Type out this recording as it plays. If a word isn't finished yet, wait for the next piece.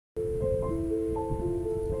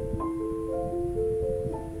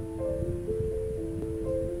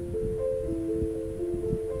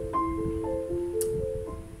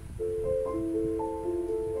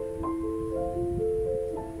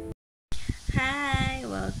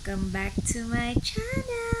Welcome back to my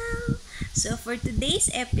channel! So for today's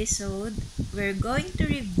episode, we're going to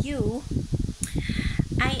review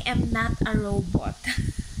I Am Not a Robot.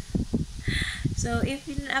 So if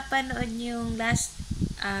napanood yung last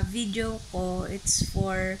video ko, it's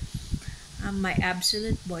for my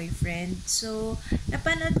absolute boyfriend. So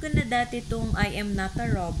napanood ko na dati tong I Am Not a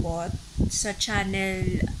Robot sa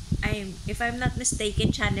channel, if I'm not mistaken,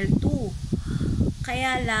 channel 2.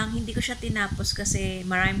 Kaya lang, hindi ko siya tinapos kasi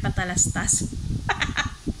maraming patalastas.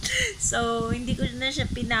 So, hindi ko na siya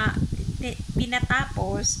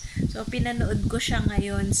pinatapos. So, pinanood ko siya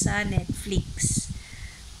ngayon sa Netflix.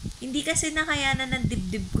 Hindi kasi nakayanan ng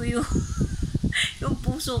dibdib ko yung yung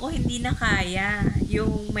puso ko hindi na kaya.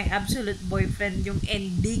 Yung my absolute boyfriend, yung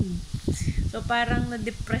ending. So, parang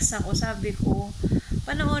na-depress ako. Sabi ko,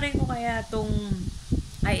 panoorin ko kaya tong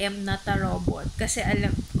I Am Not a Robot kasi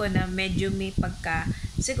alam ko na medyo may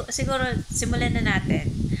siguro simulan na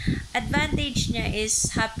natin. Advantage niya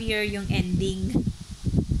is happier yung ending.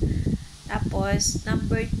 Tapos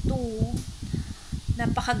number 2,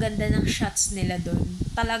 napakaganda ng shots nila doon.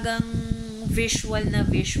 Talagang visual na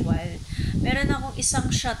visual. Meron akong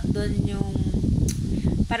isang shot doon yung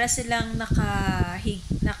para silang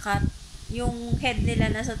yung head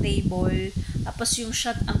nila nasa table, tapos yung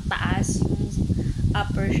shot ang taas, yung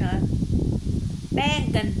upper shot.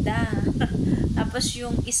 Ganda. Tapos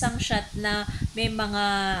yung isang shot na may mga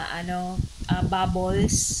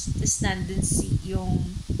bubbles, tapos nandun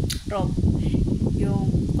yung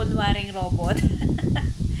kunwaring robot.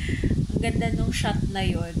 Ang ganda nung shot na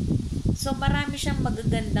yon. So marami siyang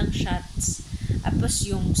magagandang shots. Tapos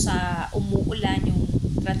yung sa umuulan, yung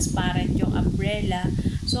transparent yung umbrella.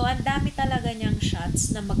 So ang dami talaga niyang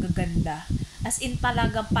shots na magaganda. As in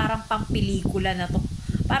talagang parang pampelikula na to.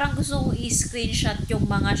 Parang gusto kong i-screenshot yung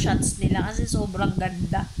mga shots nila kasi sobrang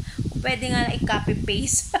ganda. Kung pwede nga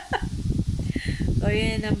i-copy-paste. So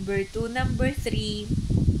yun, number 2. Number 3,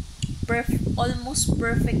 almost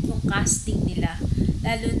perfect yung casting nila.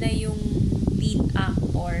 Lalo na yung lead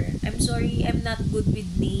actor. I'm sorry, I'm not good with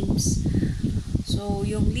names. So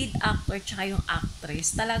yung lead actor tsaka yung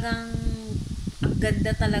actress, talagang ang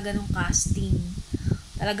ganda talaga ng casting.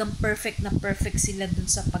 Talagang perfect na perfect sila dun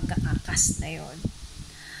sa pagkakakast na yon.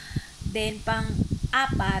 Then,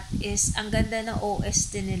 pang-4 is ang ganda ng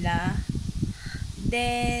OST nila.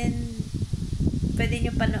 Then, pwede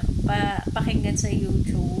nyo pakinggan sa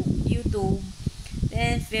YouTube.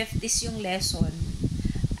 Then, 5th is yung lesson.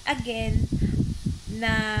 Again,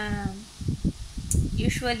 na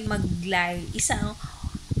usually mag-lie. Isang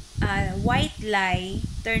white lie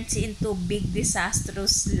turns into big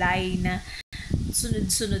disastrous lie na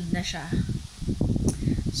sunod-sunod na siya.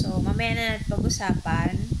 So, mamaya na natin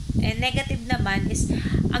pag-usapan. And negative naman is,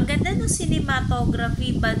 ang ganda ng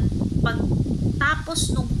cinematography, but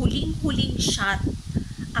pagtapos nung huling-huling shot,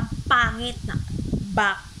 ang pangit na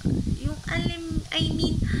back. Yung,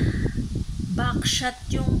 back shot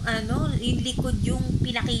yung, yung likod yung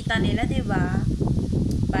pinakita nila, diba?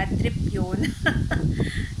 Bad trip yun.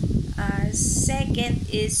 Second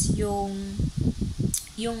is yung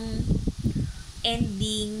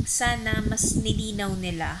ending, sana mas nilinaw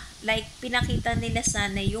nila. Like, pinakita nila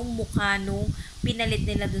sana yung mukha nung pinalit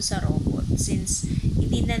nila dun sa robot. Since,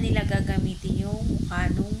 hindi na nila gagamitin yung mukha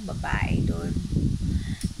nung babae dun.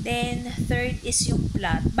 Then, third is yung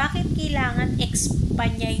plot. Bakit kailangan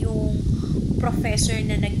expand niya yung professor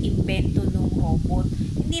na nag-invento nung robot?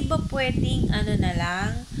 Hindi ba pwedeng, na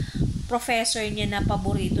lang, professor niya na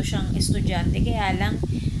paborito siyang estudyante, kaya lang,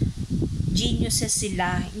 geniuses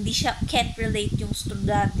sila. Hindi siya, can't relate yung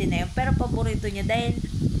estudyante na yun, pero paborito niya dahil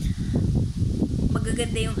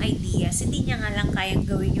magaganda yung ideas. Hindi niya nga lang kayang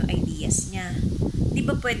gawin yung ideas niya. Di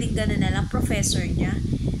ba pwedeng gano'n na lang, professor niya?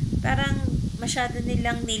 Parang masyado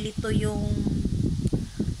nilang nilito yung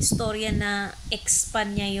istorya na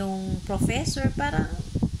expand niya yung professor. Parang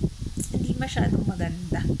hindi masyadong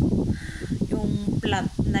maganda yung plot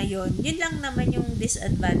na yon. Yun lang naman yung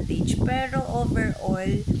disadvantage. Pero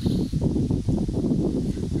overall,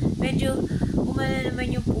 medyo umano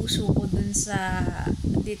naman yung puso ko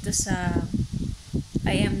dito sa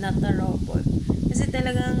I Am Not a Robot. Kasi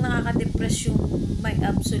talagang nakaka-depress yung my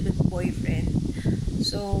absolute boyfriend.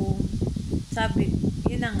 So,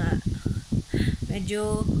 yun na nga.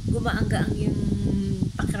 Medyo gumaang-gaang yung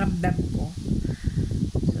pakiramdam ko.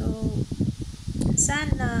 So,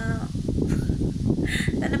 sana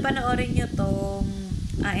panoorin nyo tong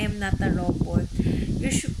I Am Not a Robot.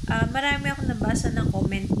 Marami akong nabasa ng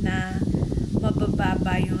comment na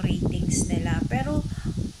mabababa yung ratings nila. Pero,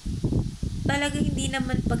 talagang hindi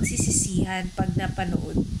naman pagsisisihan pag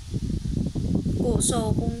napanood.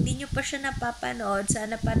 So, kung hindi nyo pa siya napapanood,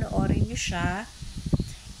 sana panoorin nyo siya.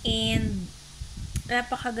 And,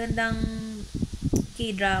 napakagandang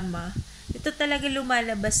K-drama. Ito talaga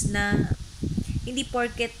lumalabas na hindi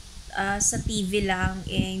porket sa TV lang,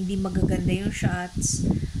 hindi magaganda yung shots.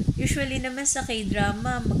 Usually naman sa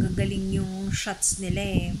K-drama, magagaling yung shots nila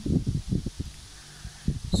eh.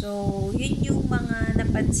 So, yun yung mga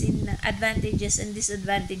napansin na advantages and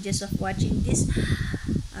disadvantages of watching this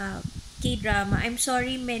K-drama. I'm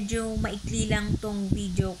sorry, medyo maikli lang tong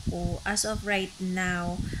video ko as of right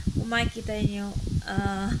now. Kung makikita nyo,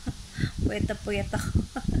 puyat ako.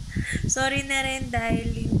 Sorry na rin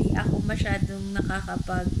dahil hindi ako masyadong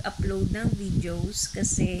nakakapag-upload ng videos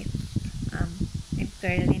kasi I'm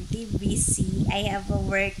currently busy. I have a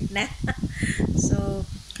work na. So,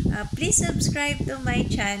 please subscribe to my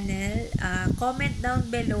channel. Comment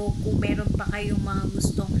down below kung meron pa kayong mga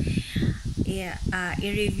gustong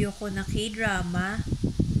i-review ko na K-drama.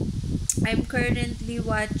 I'm currently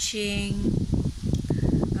watching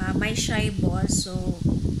My Shy Boss. So,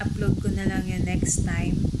 upload ko na lang yun next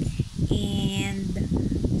time. And,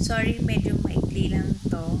 sorry, medyo maikli lang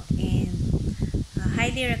to. And,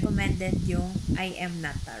 highly recommended yung I Am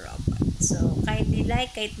Not a Robot. So, kahit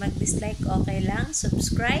like, kahit mag-dislike, okay lang.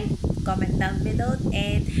 Subscribe, comment down below,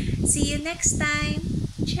 and see you next time.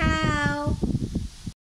 Ciao!